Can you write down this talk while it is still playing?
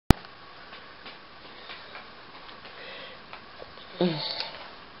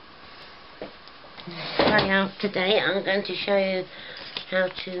Right now, today I'm going to show you how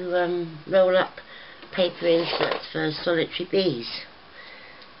to roll up paper inserts for solitary bees.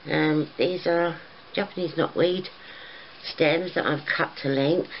 These are Japanese knotweed stems that I've cut to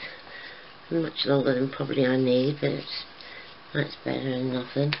length, much longer than probably I need, but that's better than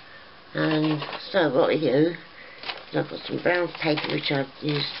nothing. And so what we do is I've got some brown paper which I've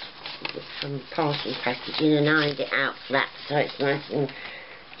used from parcel packaging and ironed it out flat so it's nice and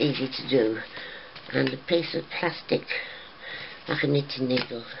easy to do, and a piece of plastic like a knitting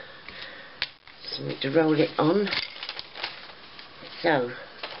needle, something to roll it on. So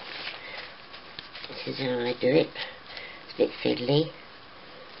this is how I do it. It's a bit fiddly,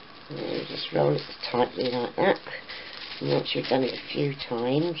 and then you just roll it tightly like that, and once you've done it a few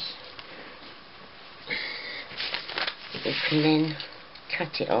times you can then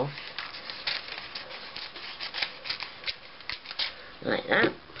cut it off like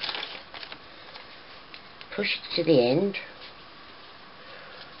that, push it to the end,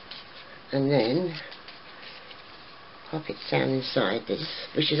 and then pop it down inside this,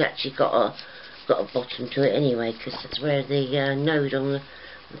 which has actually got a bottom to it anyway, because that's where the node on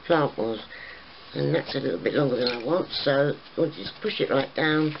the plant was, and that's a little bit longer than I want, so we'll just push it right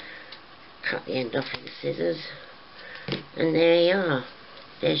down, cut the end off with the scissors, and there you are.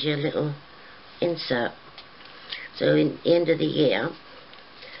 There's your little insert. So in the end of the year,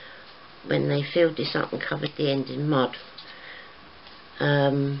 when they filled this up and covered the end in mud,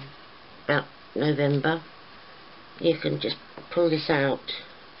 about November, you can just pull this out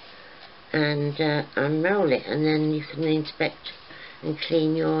and unroll it, and then you can inspect and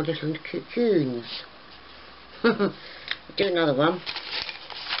clean your little cocoons. Do another one.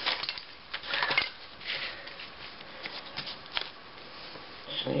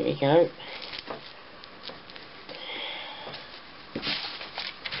 So here we go.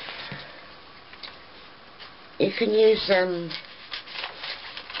 You can use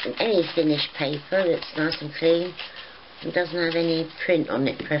any thinish paper that's nice and clean and doesn't have any print on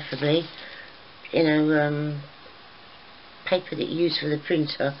it, preferably. You know, paper that you use for the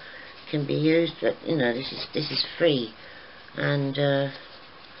printer can be used, but you know, this is free and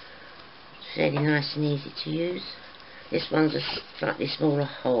fairly nice and easy to use. This one's a slightly smaller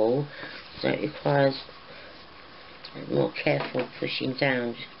hole, so it requires more careful pushing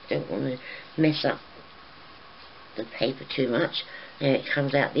down. Just don't want to mess up the paper too much, and it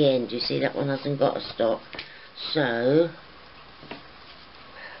comes out the end. You see that one hasn't got a stop, so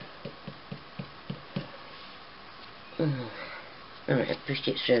alright, I've pushed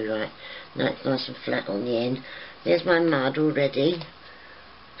it through. Right, now it's nice and flat on the end. There's my mud already.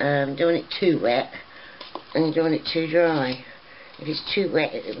 Don't want it too wet and don't want it too dry. If it's too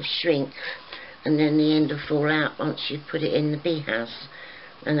wet it will shrink and then the end will fall out once you put it in the bee house,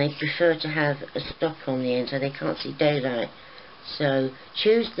 and they prefer to have a stop on the end so they can't see daylight. So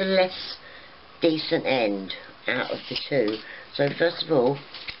choose the less decent end out of the two. So first of all,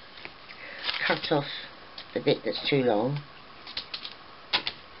 cut off the bit that's too long,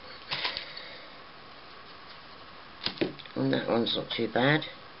 and that one's not too bad,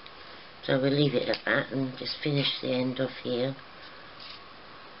 so we'll leave it at that and just finish the end off here.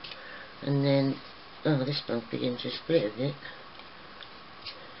 And then, oh, this one's beginning to split a bit.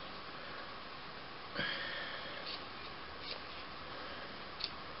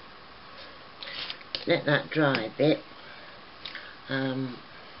 Let that dry a bit.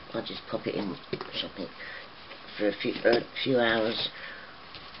 I'll just pop it in something for a few hours,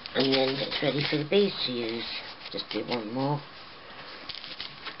 and then it's ready for the bees to use. Just do one more.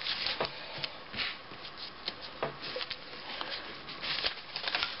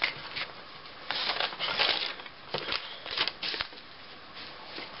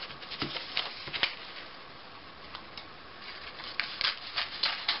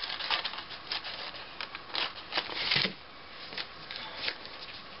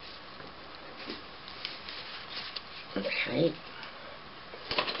 Okay,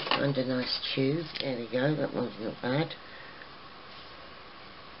 find a nice tube. There we go, that one's not bad.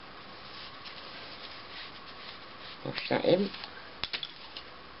 Wash that in.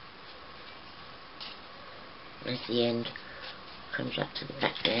 There's the end, comes up to the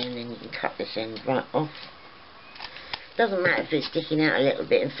back there, and then you can cut this end right off. Doesn't matter if it's sticking out a little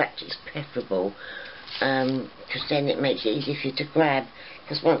bit, in fact it's preferable, because then it makes it easy for you to grab,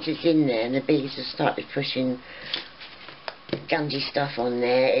 because once it's in there and the bees have started pushing gungy stuff on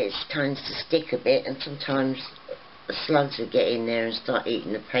there, it tends to stick a bit, and sometimes the slugs will get in there and start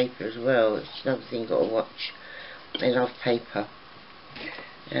eating the paper as well. It's another thing you've got to watch. They love paper,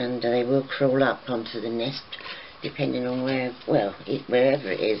 and they will crawl up onto the nest depending on wherever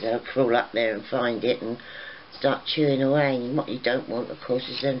it is, they'll crawl up there and find it and start chewing away. And what you don't want, of course,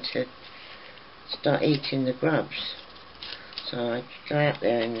 is them to start eating the grubs. So I go out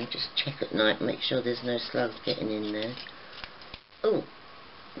there and just check at night and make sure there's no slugs getting in there. Oh!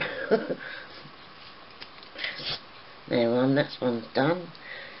 There one, that's one's done.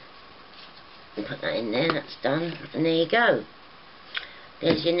 Put that in there, that's done. And there you go.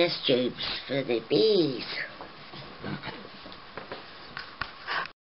 There's your nest tubes for the bees.